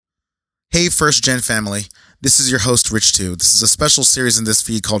Hey, First Gen family. This is your host, Rich 2. This is a special series in this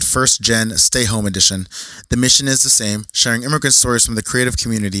feed called First Gen Stay Home Edition. The mission is the same, sharing immigrant stories from the creative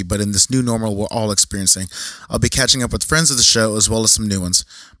community, but in this new normal we're all experiencing. I'll be catching up with friends of the show as well as some new ones.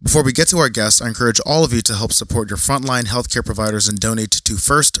 Before we get to our guests, I encourage all of you to help support your frontline healthcare providers and donate to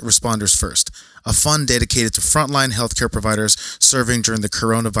First Responders First, a fund dedicated to frontline healthcare providers serving during the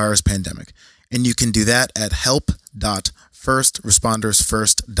coronavirus pandemic. And you can do that at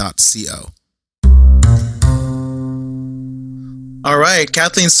help.firstrespondersfirst.co. All right,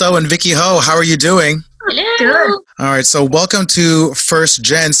 Kathleen So and Vicky Ho, how are you doing? Hello. Good. All right, so welcome to First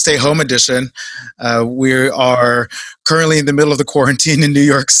Gen Stay Home Edition. We are currently in the middle of the quarantine in New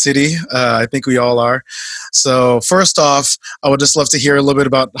York City. I think we all are. So first off, I would just love to hear a little bit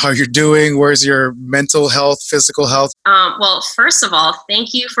about how you're doing. Where's your mental health, physical health? Well, first of all,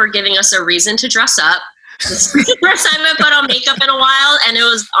 thank you for giving us a reason to dress up. This is the first time I put on makeup in a while, and it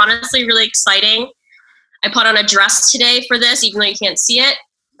was honestly really exciting. I put on a dress today for this, even though you can't see it,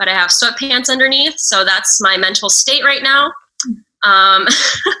 but I have sweatpants underneath, so that's my mental state right now.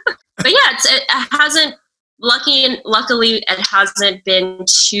 But yeah, it hasn't, luckily it hasn't been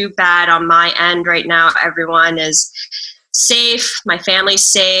too bad on my end right now. Everyone is safe, my family's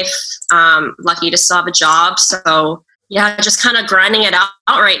safe, lucky to still have a job, so yeah, just kind of grinding it out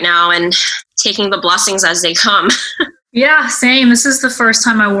right now and taking the blessings as they come. Yeah, same. This is the first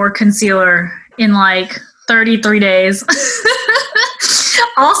time I wore concealer in like 33 days.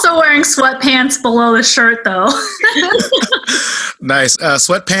 Also wearing sweatpants below the shirt though. Nice.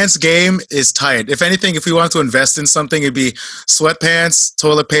 Sweatpants game is tight. If anything, if we wanted to invest in something, it'd be sweatpants,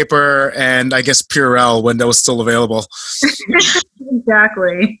 toilet paper, and I guess Purell when that was still available.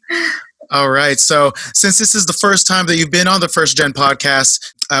 Exactly. All right. So since this is the first time that you've been on the First Gen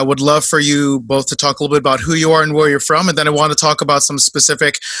podcast, I would love for you both to talk a little bit about who you are and where you're from. And then I want to talk about some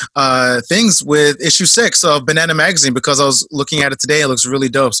specific things with issue 6 of Banana Magazine, because I was looking at it today. It looks really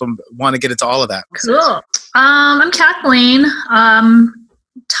dope. So I want to get into all of that. Cool. I'm Kathleen,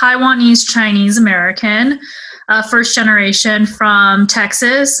 Taiwanese Chinese American, first generation from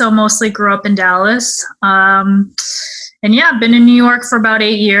Texas. So mostly grew up in Dallas. And yeah, I've been in New York for about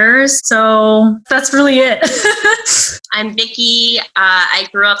 8 years, so that's really it. I'm Vicky. I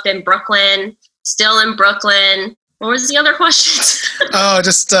grew up in Brooklyn, still in Brooklyn. What was the other question? Oh,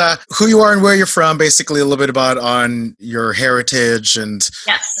 just who you are and where you're from, basically a little bit about on your heritage and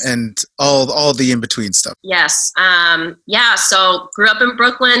Yes. and all the in-between stuff. Yes. So grew up in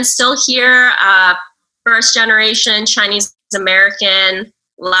Brooklyn, still here, first generation Chinese American,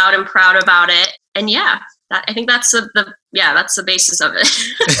 loud and proud about it. And yeah. I think that's that's the basis of it.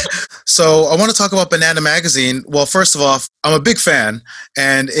 So I want to talk about Banana Magazine. Well, first of all, I'm a big fan,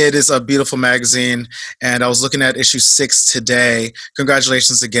 and it is a beautiful magazine. And I was looking at issue 6 today.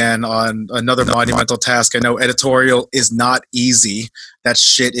 Congratulations again on another monumental task. I know editorial is not easy. That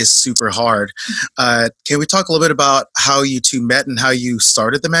shit is super hard. Can we talk a little bit about how you two met and how you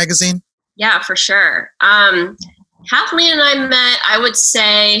started the magazine? Yeah, for sure. Kathleen and I met, I would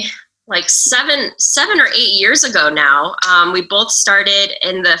say, like seven or 8 years ago now. We both started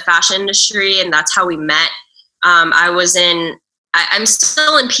in the fashion industry, and that's how we met. I'm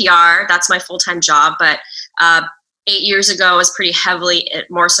still in PR. That's my full-time job. But 8 years ago, I was pretty heavily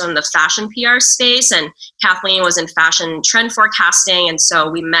more so in the fashion PR space, and Kathleen was in fashion trend forecasting. And so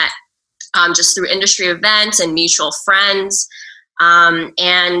we met just through industry events and mutual friends. Long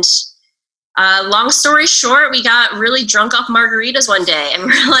story short, we got really drunk off margaritas one day, and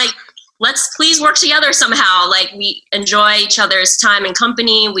we're like, let's please work together somehow. Like, we enjoy each other's time and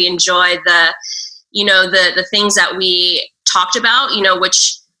company. We enjoy the things that we talked about,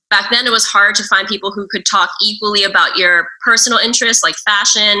 which back then it was hard to find people who could talk equally about your personal interests like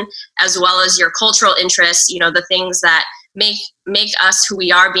fashion, as well as your cultural interests, the things that make us who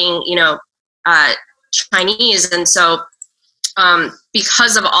we are being, Chinese. And so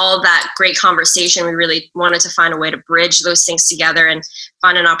because of all of that great conversation, we really wanted to find a way to bridge those things together and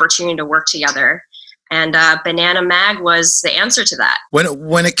find an opportunity to work together. And Banana Mag was the answer to that.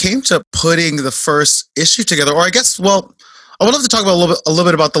 When it came to putting the first issue together, or I guess, well, I would love to talk about a little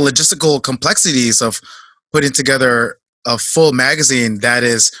bit about the logistical complexities of putting together a full magazine that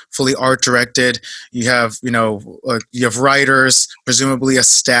is fully art directed. You have, you have writers, presumably a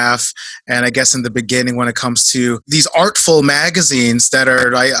staff, and I guess in the beginning when it comes to these artful magazines that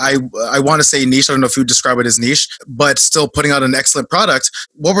are, I want to say niche. I don't know if you would describe it as niche, but still putting out an excellent product.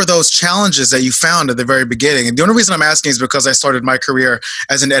 What were those challenges that you found at the very beginning? And the only reason I'm asking is because I started my career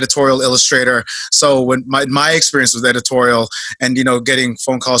as an editorial illustrator. So when my experience with editorial and, getting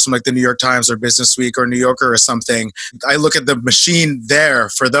phone calls from like the New York Times or Business Week or New Yorker or something, I look at the machine there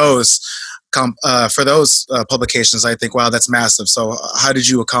for those publications. I think, wow, that's massive. So how did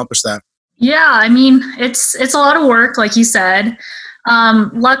you accomplish that? Yeah, I mean, it's a lot of work, like you said.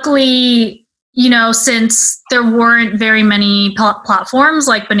 Luckily, since there weren't very many platforms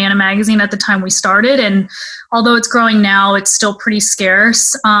like Banana Magazine at the time we started, and although it's growing now, it's still pretty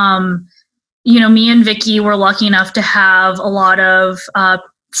scarce. Me and Vicky were lucky enough to have a lot of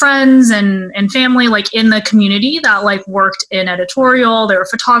friends and family like in the community that like worked in editorial. There were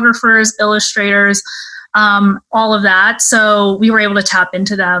photographers, illustrators, all of that. So we were able to tap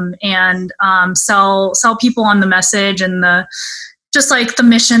into them and sell people on the message and just like the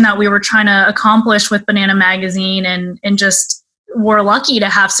mission that we were trying to accomplish with Banana Magazine, and just we're lucky to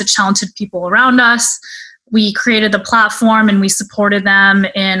have such talented people around us. We created the platform and we supported them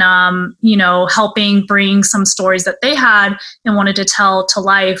in, helping bring some stories that they had and wanted to tell to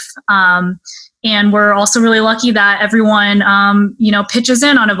life. And we're also really lucky that everyone, pitches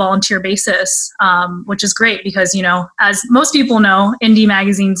in on a volunteer basis, which is great because, as most people know, indie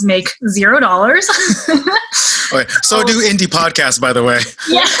magazines make $0. Okay. So do indie podcasts, by the way.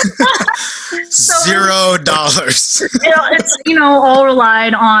 Yeah. $0. It's, all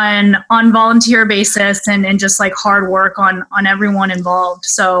relied on volunteer basis and just like hard work on everyone involved.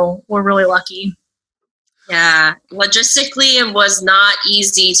 So we're really lucky. Yeah, logistically, it was not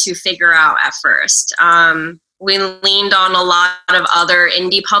easy to figure out at first. We leaned on a lot of other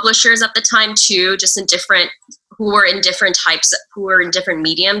indie publishers at the time too, just who were in different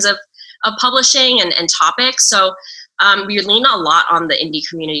mediums of publishing and topics. So we leaned a lot on the indie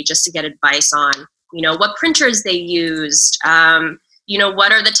community just to get advice on, what printers they used,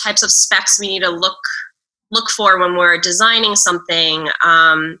 what are the types of specs we need to look for when we're designing something.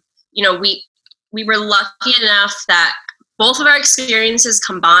 We were lucky enough that both of our experiences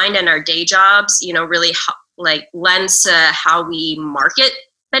combined and our day jobs, really lends to how we market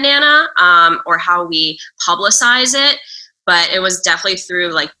Banana or how we publicize it. But it was definitely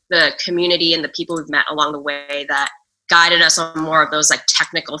through like the community and the people we've met along the way that guided us on more of those like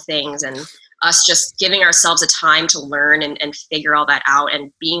technical things, and us just giving ourselves a time to learn and figure all that out and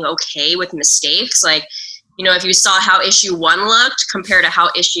being okay with mistakes. Like, if you saw how issue 1 looked compared to how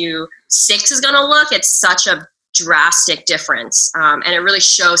issue 6 is going to look, it's such a drastic difference. And it really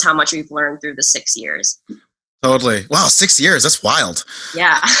shows how much we've learned through the 6 years. Totally. Wow, 6 years. That's wild.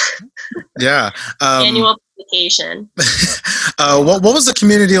 Yeah. Yeah. Annual publication. What was the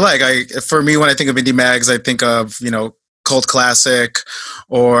community like? For me, when I think of indie mags, I think of, Cult Classic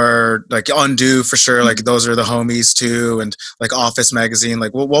or like Undo for sure. Like those are the homies too. And like Office Magazine.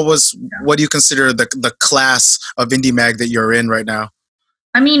 Like what do you consider the class of indie mag that you're in right now?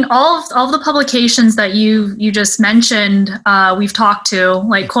 I mean, all of the publications that you just mentioned, we've talked to.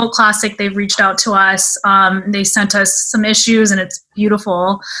 Like Cult Classic, they've reached out to us. They sent us some issues, and it's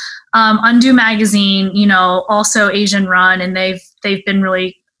beautiful. Undo Magazine, also Asian run, and they've been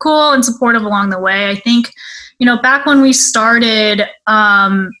really cool and supportive along the way. I think, back when we started,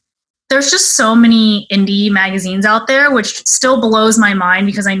 there's just so many indie magazines out there, which still blows my mind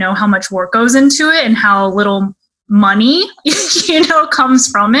because I know how much work goes into it and how little money, comes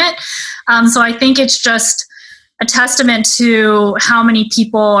from it. So I think it's just a testament to how many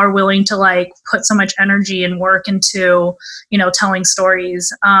people are willing to like put so much energy and work into, telling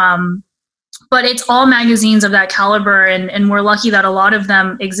stories. But it's all magazines of that caliber, and we're lucky that a lot of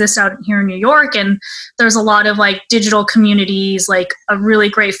them exist out here in New York, and there's a lot of like digital communities, like a really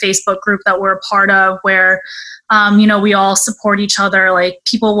great Facebook group that we're a part of where, we all support each other. Like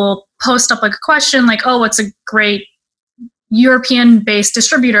people will post up like a question like, oh, what's a great European-based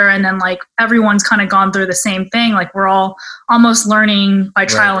distributor? And then like everyone's kind of gone through the same thing. Like we're all almost learning by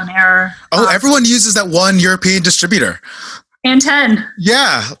trial and error. Oh, everyone uses that one European distributor. Anten.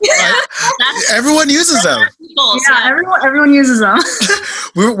 Yeah. Everyone uses them. Yeah, everyone uses them.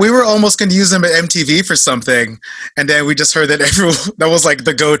 we were almost going to use them at MTV for something, and then we just heard that that was like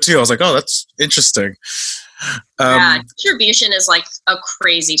the go-to. I was like, oh, that's interesting. Distribution is like a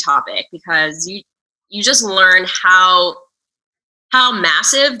crazy topic because you just learn how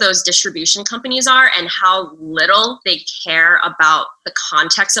massive those distribution companies are and how little they care about the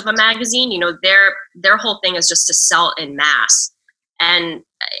context of a magazine. Their whole thing is just to sell in mass. And,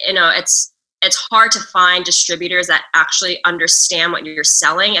 it's hard to find distributors that actually understand what you're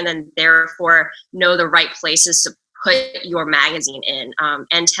selling and then therefore know the right places to put your magazine in.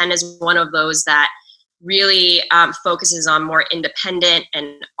 N10 is one of those that really focuses on more independent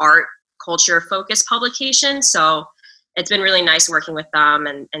and art culture focused publications. So it's been really nice working with them,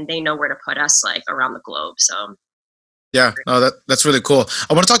 and they know where to put us like around the globe. So Yeah, no, that's really cool.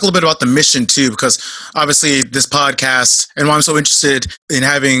 I want to talk a little bit about the mission too, because obviously this podcast and why I'm so interested in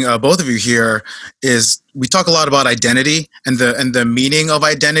having both of you here is we talk a lot about identity and the meaning of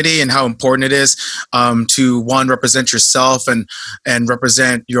identity and how important it is to one, represent yourself and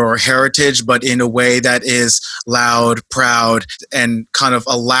represent your heritage, but in a way that is loud, proud, and kind of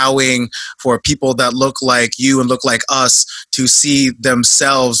allowing for people that look like you and look like us to see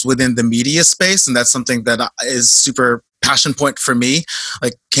themselves within the media space. And that's something that is super passion point for me.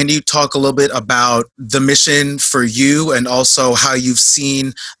 Like, can you talk a little bit about the mission for you and also how you've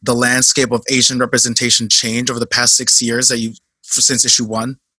seen the landscape of Asian representation change over the past 6 years that you've since issue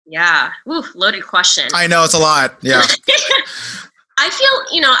 1? Yeah. Ooh, loaded question. I know it's a lot. Yeah.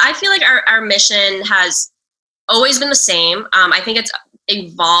 I feel like our mission has always been the same. I think it's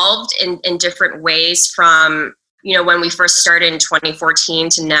evolved in different ways from, when we first started in 2014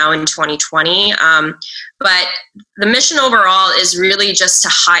 to now in 2020. But the mission overall is really just to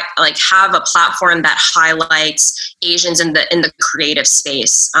have a platform that highlights Asians in the creative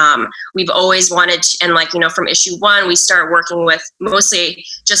space. We've always wanted to, and from issue 1, we start working with mostly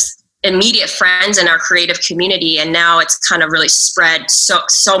just immediate friends in our creative community, and now it's kind of really spread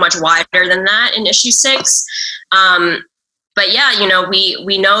so much wider than that in issue 6. But yeah,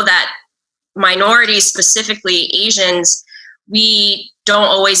 we know that minorities, specifically Asians, we don't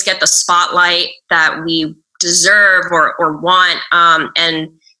always get the spotlight that we deserve or want. And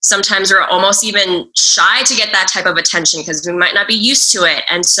sometimes we're almost even shy to get that type of attention because we might not be used to it.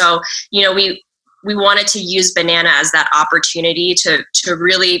 And so, we wanted to use Banana as that opportunity to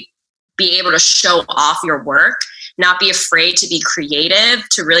really be able to show off your work, not be afraid to be creative,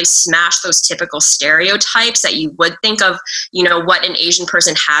 to really smash those typical stereotypes that you would think of, what an Asian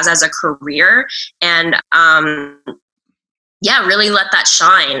person has as a career. And really let that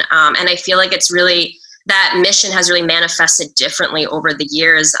shine. And I feel like it's really, that mission has really manifested differently over the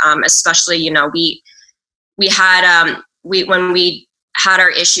years. Especially, we had, when we had our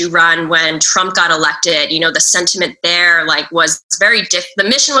issue run when Trump got elected, the sentiment there was very the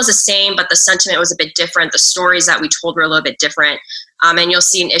mission was the same, but the sentiment was a bit different. The stories that we told were a little bit different. And you'll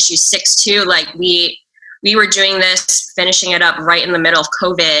see in issue 6 too, we were doing this, finishing it up right in the middle of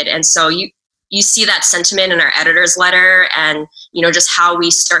COVID. And so you see that sentiment in our editor's letter and, just how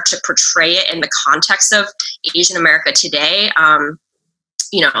we start to portray it in the context of Asian America today. The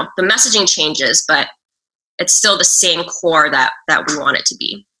messaging changes, but it's still the same core that we want it to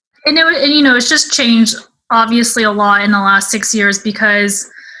be. And it's just changed obviously a lot in the last 6 years because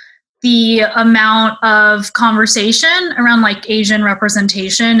the amount of conversation around Asian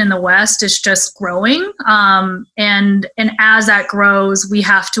representation in the West is just growing. And as that grows, we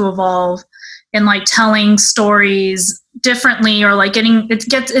have to evolve in telling stories differently or it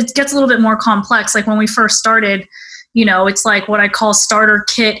gets a little bit more complex. When we first started, it's what I call starter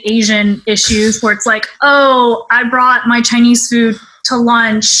kit Asian issues where it's oh, I brought my Chinese food to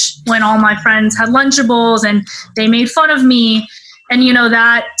lunch when all my friends had Lunchables and they made fun of me. And,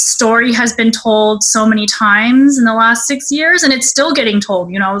 that story has been told so many times in the last 6 years and it's still getting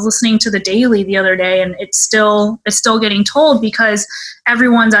told. I was listening to the Daily the other day and it's still getting told because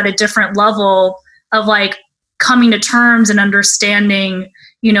everyone's at a different level of coming to terms and understanding,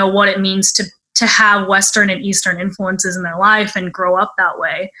 what it means to have Western and Eastern influences in their life and grow up that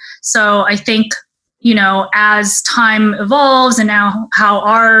way. So I think, as time evolves and now how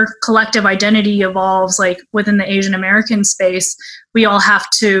our collective identity evolves, within the Asian American space, we all have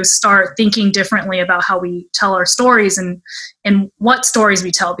to start thinking differently about how we tell our stories and what stories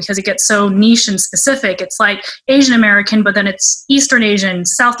we tell, because it gets so niche and specific. It's Asian American, but then it's Eastern Asian,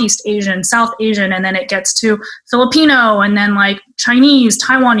 Southeast Asian, South Asian, and then it gets to Filipino and then Chinese,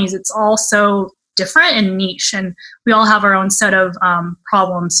 Taiwanese. It's all so different and niche, and we all have our own set of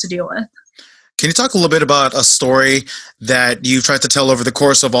problems to deal with. Can you talk a little bit about a story that you tried to tell over the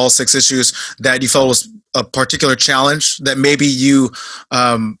course of all 6 issues that you felt was a particular challenge, that maybe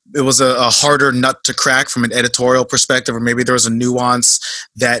it was a harder nut to crack from an editorial perspective, or maybe there was a nuance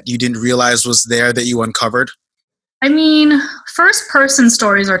that you didn't realize was there that you uncovered? I mean, first person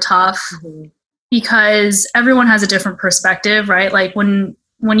stories are tough because everyone has a different perspective, right? When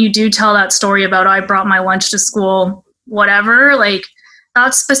you do tell that story about, I brought my lunch to school, whatever,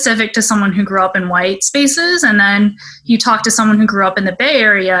 that's specific to someone who grew up in white spaces. And then you talk to someone who grew up in the Bay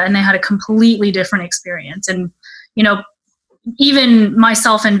Area and they had a completely different experience. And, even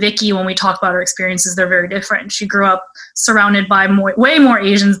myself and Vicky, when we talk about our experiences, they're very different. She grew up surrounded by way more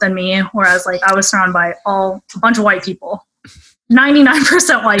Asians than me, whereas I was surrounded by a bunch of white people,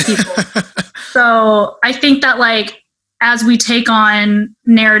 99% white people. So I think that as we take on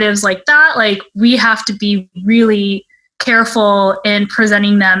narratives like that, we have to be really careful in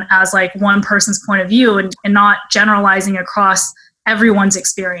presenting them as like one person's point of view and not generalizing across everyone's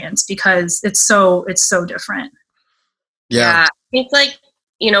experience, because it's so different. Yeah. I think like,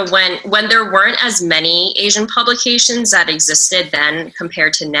 when there weren't as many Asian publications that existed then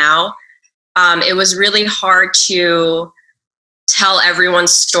compared to now, it was really hard to tell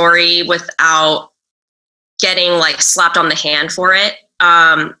everyone's story without getting like slapped on the hand for it.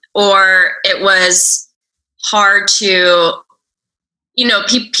 Or it was hard to,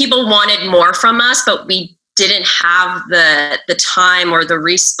 people wanted more from us, but we didn't have the time or the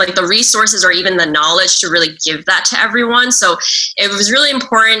resources or even the knowledge to really give that to everyone. So it was really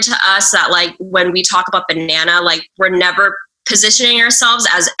important to us that like when we talk about Banana, like we're never positioning ourselves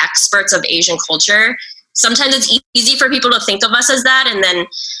as experts of Asian culture. Sometimes it's easy for people to think of us as that and then,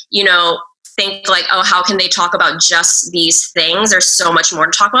 think like, oh, how can they talk about just these things? There's so much more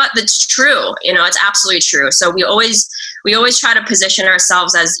to talk about. That's true. It's absolutely true. So we always try to position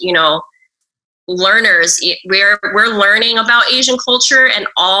ourselves as, learners. We're learning about Asian culture and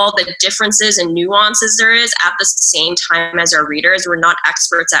all the differences and nuances there is at the same time as our readers. We're not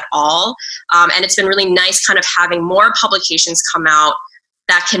experts at all. And it's been really nice kind of having more publications come out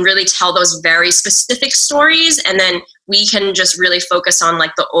that can really tell those very specific stories. And then we can just really focus on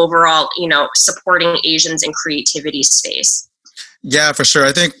like the overall, supporting Asians in creativity space. Yeah, for sure.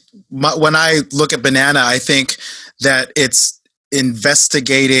 I think when I look at Banana, I think that it's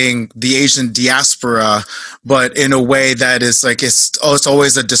investigating the Asian diaspora, but in a way that is like it's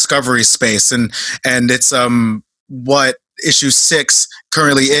always a discovery space, and it's what issue 6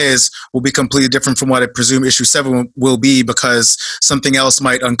 currently will be completely different from what I presume issue 7 will be, because something else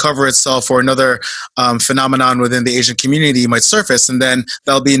might uncover itself or another phenomenon within the Asian community might surface, and then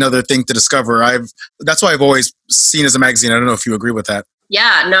that'll be another thing to discover. That's why I've always seen as a magazine. I don't know if you agree with that.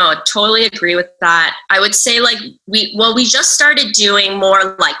 Yeah, no, totally agree with that. I would say like we just started doing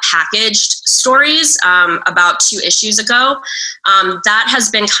more like packaged stories about 2 issues ago. That has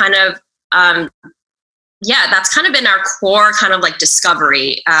been kind of, that's kind of been our core kind of like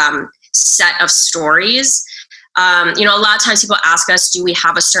discovery set of stories. A lot of times people ask us, do we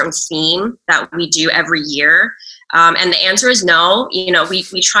have a certain theme that we do every year? And the answer is no.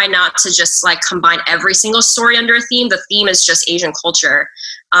 We try not to just like combine every single story under a theme. The theme is just Asian culture.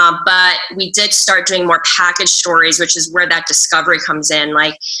 But we did start doing more packaged stories, which is where that discovery comes in.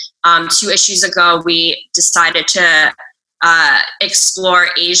 Like 2 issues ago, we decided to explore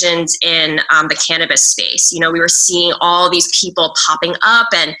Asians in the cannabis space. We were seeing all these people popping up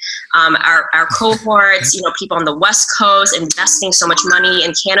and our cohorts, people on the West Coast investing so much money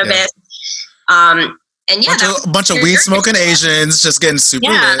in cannabis. Yeah. And a bunch of weed smoking Asians just getting super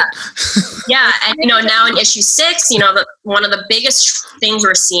lit. Yeah, and now in issue 6, one of the biggest things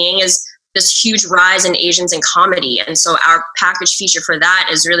we're seeing is this huge rise in Asians in comedy, and so our package feature for that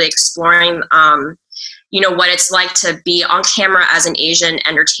is really exploring, what it's like to be on camera as an Asian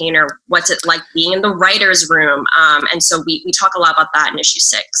entertainer. What's it like being in the writer's room? And so we talk a lot about that in issue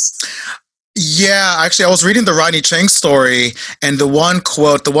 6. Yeah, actually, I was reading the Ronny Chieng story, and the one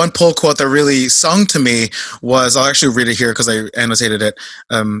pull quote that really sung to me was, I'll actually read it here because I annotated it.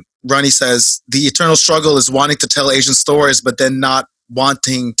 Ronny says, "The eternal struggle is wanting to tell Asian stories, but then not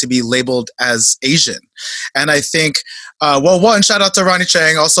wanting to be labeled as Asian." And I think, one, shout out to Ronny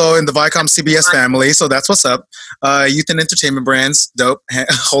Chieng, also in the Viacom CBS family, so that's what's up. Youth and entertainment brands, dope,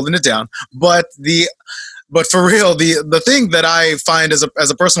 holding it down. But for real, the thing that I find as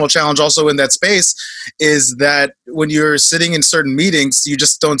a personal challenge also in that space is that when you're sitting in certain meetings, you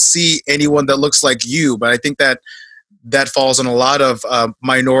just don't see anyone that looks like you. But I think that falls on a lot of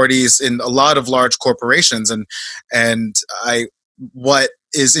minorities in a lot of large corporations. And what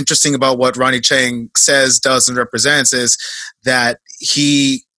is interesting about what Ronny Chieng says, does, and represents is that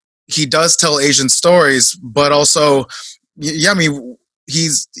he does tell Asian stories, but also,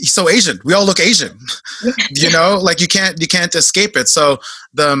 he's so Asian. We all look Asian, like you can't escape it. So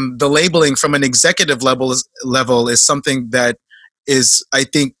the labeling from an executive level is something that is, I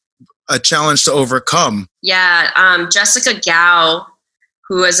think, a challenge to overcome. Yeah. Jessica Gao,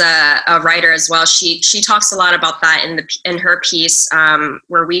 who is a writer as well, she talks a lot about that in her piece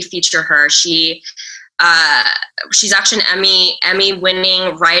where we feature her. She's actually an Emmy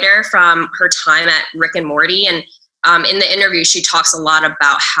winning writer from her time at Rick and Morty, and in the interview, she talks a lot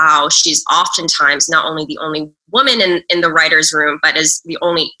about how she's oftentimes not only the only woman in the writer's room, but is the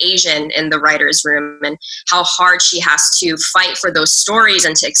only Asian in the writer's room, and how hard she has to fight for those stories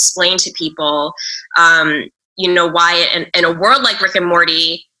and to explain to people, why in a world like Rick and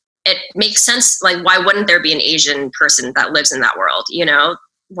Morty, it makes sense. Like, why wouldn't there be an Asian person that lives in that world?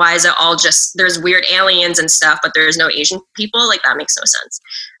 why is it all just, there's weird aliens and stuff, but there's no Asian people? Like, that makes no sense.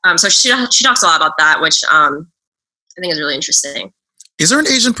 So she talks a lot about that, which I think is really interesting. Is there an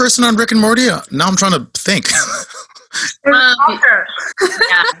Asian person on Rick and Morty? Now I'm trying to think. Yeah.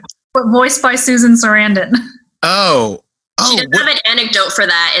 Voiced by Susan Sarandon. Oh. She does have an anecdote for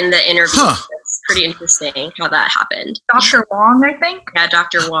that in the interview. Huh. It's pretty interesting how that happened. Dr. Wong, I think? Yeah,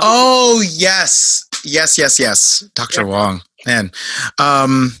 Dr. Wong. Oh, yes. Yes. Dr. Wong. Man. All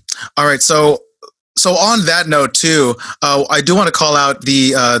right. So on that note too, I do want to call out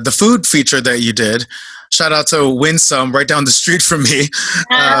the food feature that you did. Shout out to Winsome right down the street from me.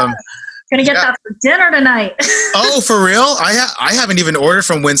 Gonna get that for dinner tonight. Oh, for real? I haven't even ordered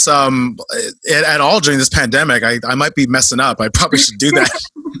from Winsome at all during this pandemic. I might be messing up. I probably should do that.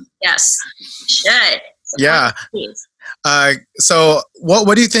 Yes, you should. Yeah. So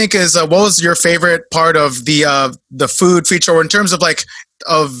what do you think is what was your favorite part of the food feature, or in terms of like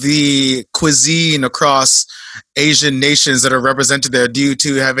of the cuisine across Asian nations that are represented there? Do you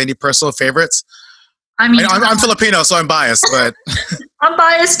two have any personal favorites? I mean, I'm Filipino, so I'm biased, but I'm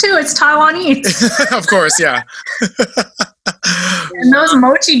biased too. It's Taiwanese. Of course, yeah. And those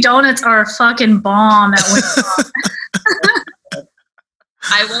mochi donuts are fucking bomb at Winsome.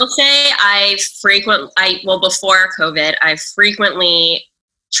 I will say before COVID, I frequently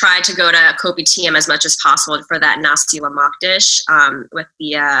tried to go to Kopitiam as much as possible for that nasi lemak dish with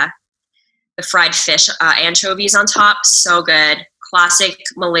the fried fish anchovies on top. So good. Classic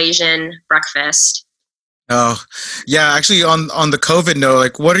Malaysian breakfast. Oh, yeah. Actually, on the COVID note,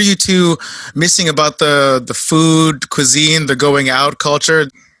 like, what are you two missing about the food, cuisine, the going out culture?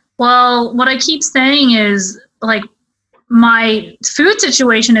 Well, what I keep saying is, like, my food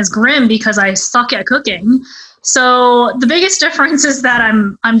situation is grim because I suck at cooking. So the biggest difference is that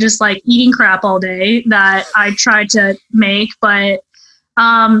I'm just like eating crap all day that I tried to make, but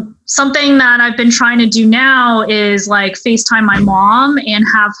something that I've been trying to do now is like FaceTime my mom and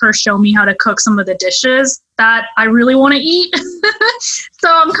have her show me how to cook some of the dishes that I really want to eat. So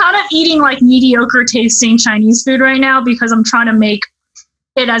I'm kind of eating like mediocre tasting Chinese food right now because I'm trying to make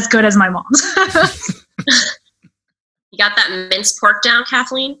it as good as my mom's. You got that minced pork down,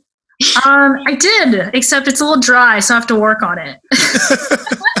 Kathleen? I did, except it's a little dry, so I have to work on it.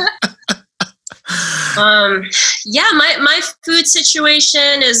 Yeah, my food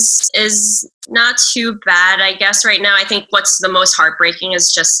situation is not too bad, I guess, right now. I think what's the most heartbreaking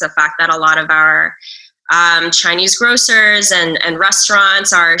is just the fact that a lot of our Chinese grocers and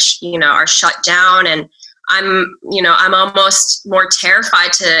restaurants are shut down, and I'm almost more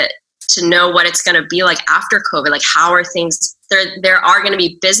terrified to know what it's going to be like after COVID. Like, how are things? There are going to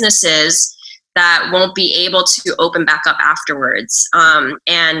be businesses that won't be able to open back up afterwards.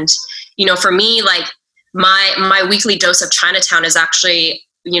 And for me, like my weekly dose of Chinatown is actually,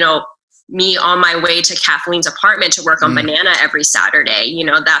 me on my way to Kathleen's apartment to work on Banana every Saturday.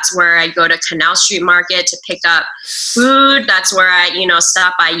 That's where I go to Canal Street Market to pick up food. That's where I,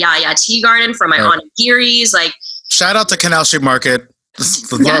 stop by Yaya Tea Garden for my onigiris. Like, shout out to Canal Street Market.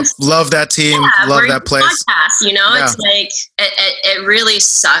 Love that team. Love that place. Podcast, It's like it really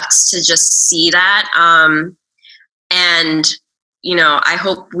sucks to just see that. And I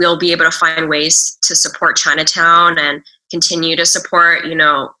hope we'll be able to find ways to support Chinatown and continue to support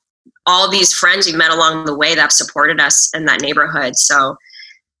all these friends we've met along the way that have supported us in that neighborhood. So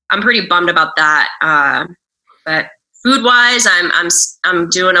I'm pretty bummed about that. But food wise, I'm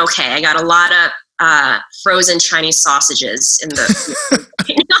doing okay. I got a lot of frozen Chinese sausages in the.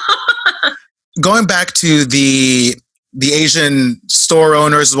 Going back to the Asian store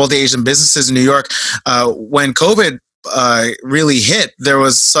owners, as well, the Asian businesses in New York, when COVID really hit, there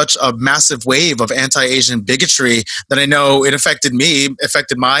was such a massive wave of anti-Asian bigotry that I know it affected me,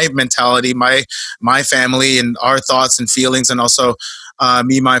 affected my mentality, my family, and our thoughts and feelings, and also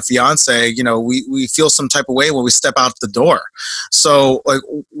me and my fiance. We feel some type of way when we step out the door. So,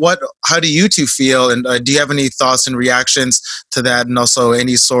 like, how do you two feel, and do you have any thoughts and reactions to that, and also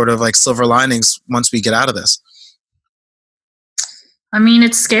any sort of like silver linings once we get out of this? I mean,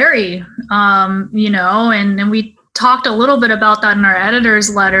 it's scary, and we talked a little bit about that in our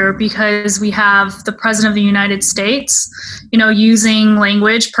editor's letter, because we have the President of the United States, using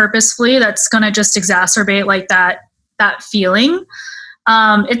language purposefully that's going to just exacerbate like that feeling.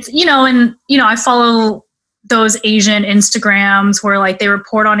 It's, I follow those Asian Instagrams where like they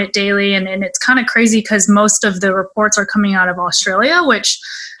report on it daily, and it's kind of crazy because most of the reports are coming out of Australia, which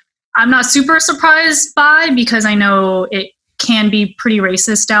I'm not super surprised by because I know it can be pretty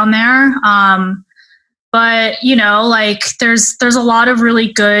racist down there. But, like there's a lot of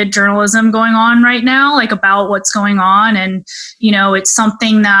really good journalism going on right now, like about what's going on. And, it's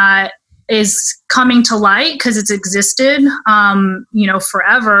something that is coming to light because it's existed,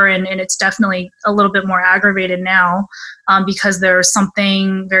 forever. And it's definitely a little bit more aggravated now because there's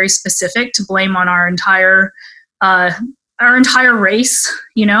something very specific to blame on our entire race,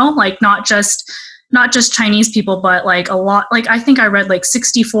 like not just Chinese people, but like a lot, like I think I read like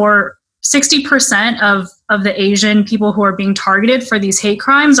 60% of the Asian people who are being targeted for these hate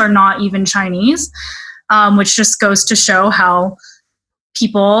crimes are not even Chinese, which just goes to show how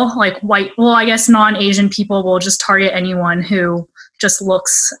people like I guess non-Asian people will just target anyone who just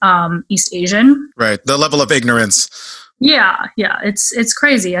looks East Asian. Right. The level of ignorance. Yeah. It's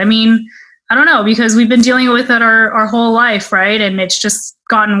crazy. I mean, I don't know, because we've been dealing with it our whole life, right? And it's just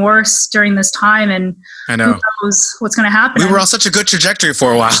gotten worse during this time, and I know. Who knows what's going to happen. We were on such a good trajectory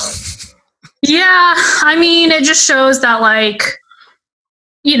for a while. Yeah, I mean, it just shows that, like,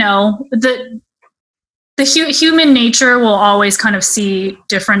 the human nature will always kind of see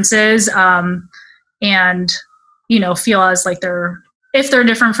differences, and feel as like if they're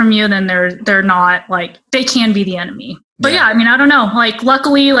different from you, then they're not, like, they can be the enemy. But yeah, I mean, I don't know. Like,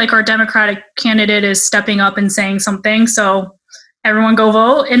 luckily, like, our Democratic candidate is stepping up and saying something. So everyone go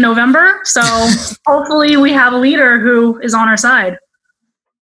vote in November. So hopefully we have a leader who is on our side.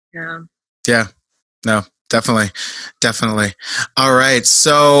 Yeah. Yeah. No, definitely. All right.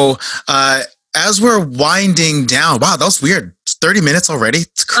 So as we're winding down, wow, that was weird. 30 minutes already.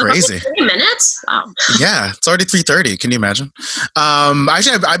 It's crazy. 30 minutes? Wow. Yeah, it's already 3:30. Can you imagine?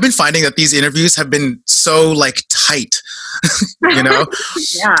 Actually, I've been finding that these interviews have been so like tight, Yeah.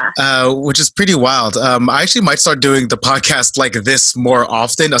 Which is pretty wild. I actually might start doing the podcast like this more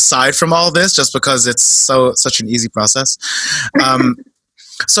often, aside from all this, just because it's such an easy process.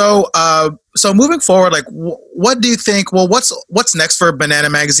 So moving forward, like, what do you think? Well, what's next for Banana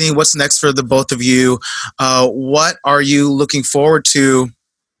Magazine? What's next for the both of you? What are you looking forward to?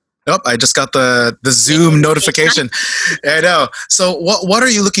 Oh, I just got the Zoom notification. I know. So what are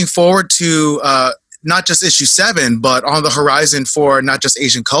you looking forward to? Not just issue 7, but on the horizon for not just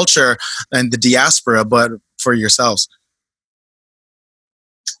Asian culture and the diaspora, but for yourselves.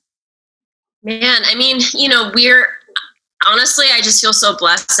 Man, I mean, honestly, I just feel so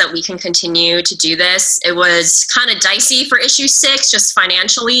blessed that we can continue to do this. It was kind of dicey for issue 6, just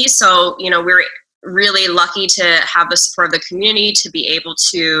financially. So, we're really lucky to have the support of the community to be able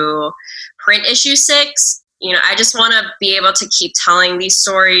to print issue 6. I just want to be able to keep telling these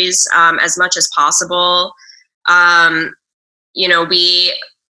stories as much as possible. We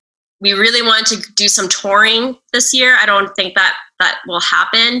really wanted to do some touring this year. I don't think that will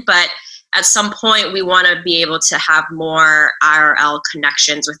happen, but at some point, we want to be able to have more IRL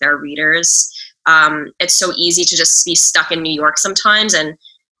connections with our readers. It's so easy to just be stuck in New York sometimes. And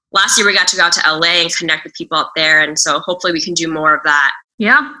last year, we got to go out to LA and connect with people out there. And so hopefully we can do more of that.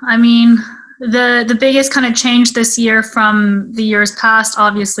 Yeah, I mean, the biggest kind of change this year from the years past,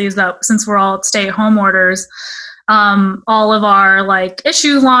 obviously, is that since we're all stay-at-home orders, all of our like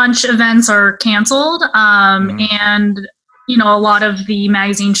issue launch events are canceled. And a lot of the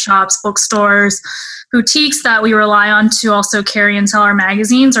magazine shops, bookstores, boutiques that we rely on to also carry and sell our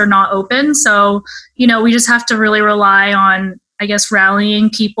magazines are not open. So, we just have to really rely on, I guess, rallying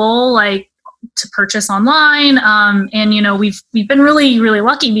people like to purchase online. And, we've been really, really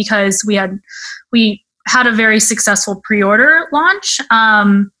lucky because we had a very successful pre-order launch.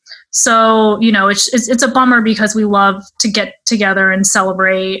 So, it's a bummer because we love to get together and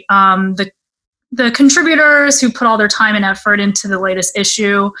celebrate the contributors who put all their time and effort into the latest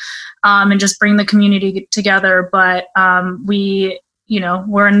issue, and just bring the community together. But we're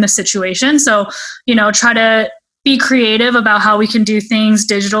in this situation. So, try to be creative about how we can do things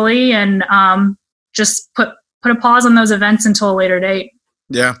digitally and just put a pause on those events until a later date.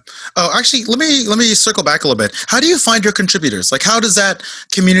 Yeah. Oh, actually, let me circle back a little bit. How do you find your contributors? Like, how does that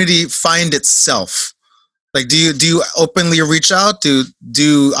community find itself? Like, do you openly reach out?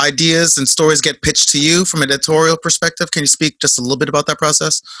 Do ideas and stories get pitched to you from an editorial perspective? Can you speak just a little bit about that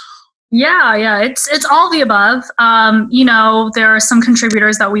process? Yeah. It's all the above. There are some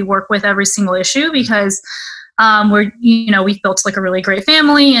contributors that we work with every single issue because we've built like a really great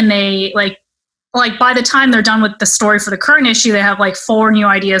family, and they like by the time they're done with the story for the current issue, they have like 4 new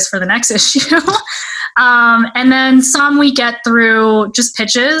ideas for the next issue. And then some we get through just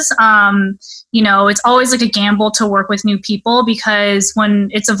pitches. It's always like a gamble to work with new people because when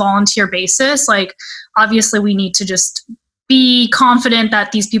it's a volunteer basis, like obviously we need to just be confident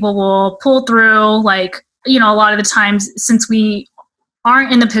that these people will pull through. Like, a lot of the times since we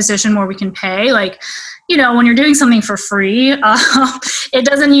aren't in the position where we can pay. Like, when you're doing something for free, it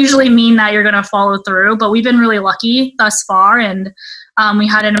doesn't usually mean that you're going to follow through, but we've been really lucky thus far. And we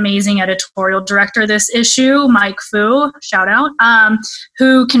had an amazing editorial director this issue, Mike Fu, shout out,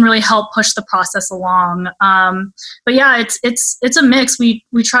 who can really help push the process along. But yeah, it's a mix. We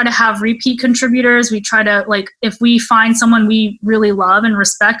try to have repeat contributors. We try to, like, if we find someone we really love and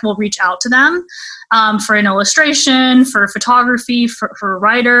respect, we'll reach out to them for an illustration, for photography, for a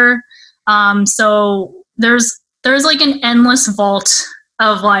writer. So there's like an endless vault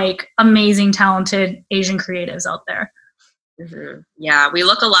of like amazing, talented Asian creatives out there. Mm-hmm. Yeah, we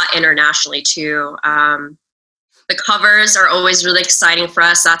look a lot internationally too. The covers are always really exciting for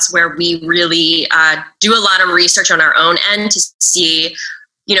us. That's where we really do a lot of research on our own end to see,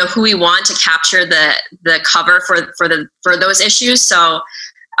 who we want to capture the cover for those issues. So,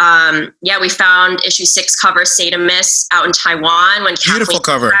 we found issue 6 cover Say to Miss out in Taiwan when beautiful Kathleen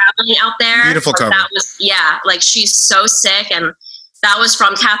cover was traveling out there. Beautiful cover. That was, like she's so sick, and that was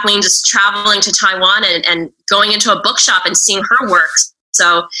from Kathleen just traveling to Taiwan and going into a bookshop and seeing her work.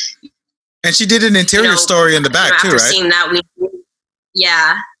 So, and she did an interior story in the back too, right? After seeing that,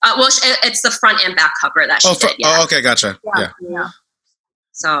 it's the front and back cover that she did. Yeah. Oh, okay, gotcha. Yeah.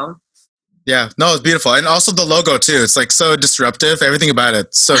 So. Yeah, no, it's beautiful. And also the logo too. It's like so disruptive. Everything about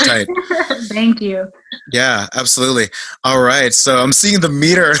it, so tight. Thank you. Yeah, absolutely. All right. So I'm seeing the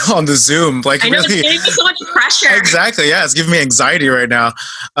meter on the Zoom. Like, I know, really, it's giving me so much pressure. Exactly. Yeah, it's giving me anxiety right now.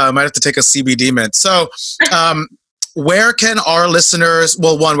 I might have to take a CBD mint. So where can our listeners,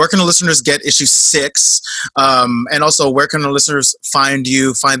 where can the listeners get issue 6? And also, where can the listeners find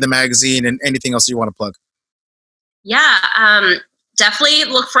you, find the magazine, and anything else you want to plug? Yeah, definitely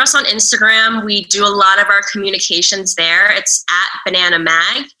look for us on Instagram. We do a lot of our communications there. It's at Banana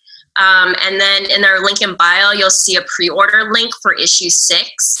Mag. And then in our link in bio, you'll see a pre-order link for issue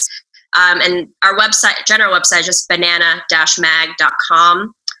 6. And our general website, just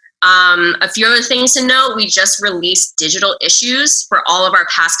banana-mag.com. A few other things to note, we just released digital issues for all of our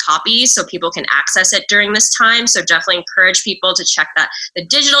past copies so people can access it during this time. So definitely encourage people to check the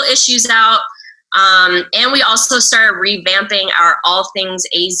digital issues out. And we also started revamping our All Things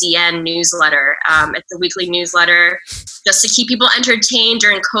AZN newsletter. It's a weekly newsletter just to keep people entertained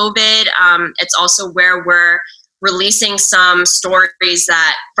during COVID. It's also where we're releasing some stories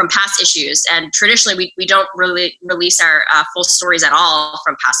from past issues. And traditionally, we don't really release our full stories at all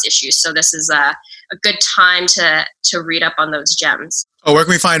from past issues. So this is a good time to read up on those gems. Oh, where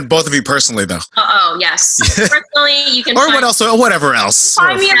can we find both of you personally, though? Oh, yes. Personally, you can or what else? Or whatever else.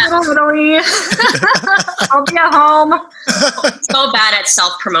 Find me at Italy. I'll be at home. So bad at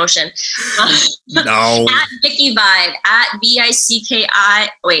self-promotion. No. At Vicky Vibe, at @_VICKIVIBE.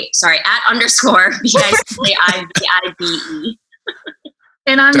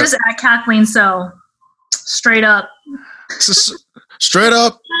 And I'm just at Kathleen So. Straight up. Straight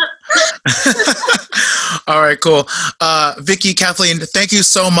up. All right, cool. Vicky, Kathleen, thank you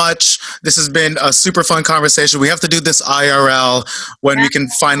so much. This has been a super fun conversation. We have to do this IRL when we can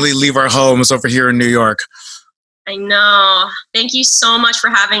finally leave our homes over here in New York. I know. Thank you so much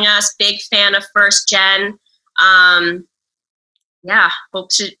for having us. Big fan of First Gen. Hope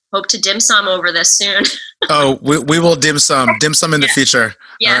to dim sum over this soon. Oh, we will dim sum in the future.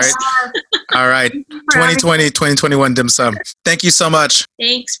 Yes. All right. 2020, 2021 dim sum. Thank you so much.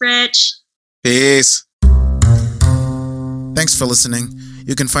 Thanks, Rich. Peace. Thanks for listening.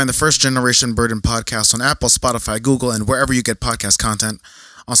 You can find the First Generation Burden podcast on Apple, Spotify, Google, and wherever you get podcast content.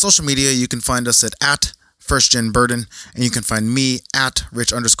 On social media, you can find us at First Gen Burden, and you can find me at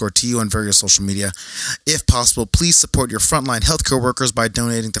Rich_TU on various social media. If possible, please support your frontline healthcare workers by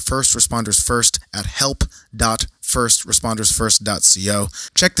donating to First Responders First at help.firstrespondersfirst.co.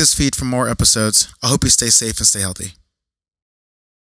 Check this feed for more episodes. I hope you stay safe and stay healthy.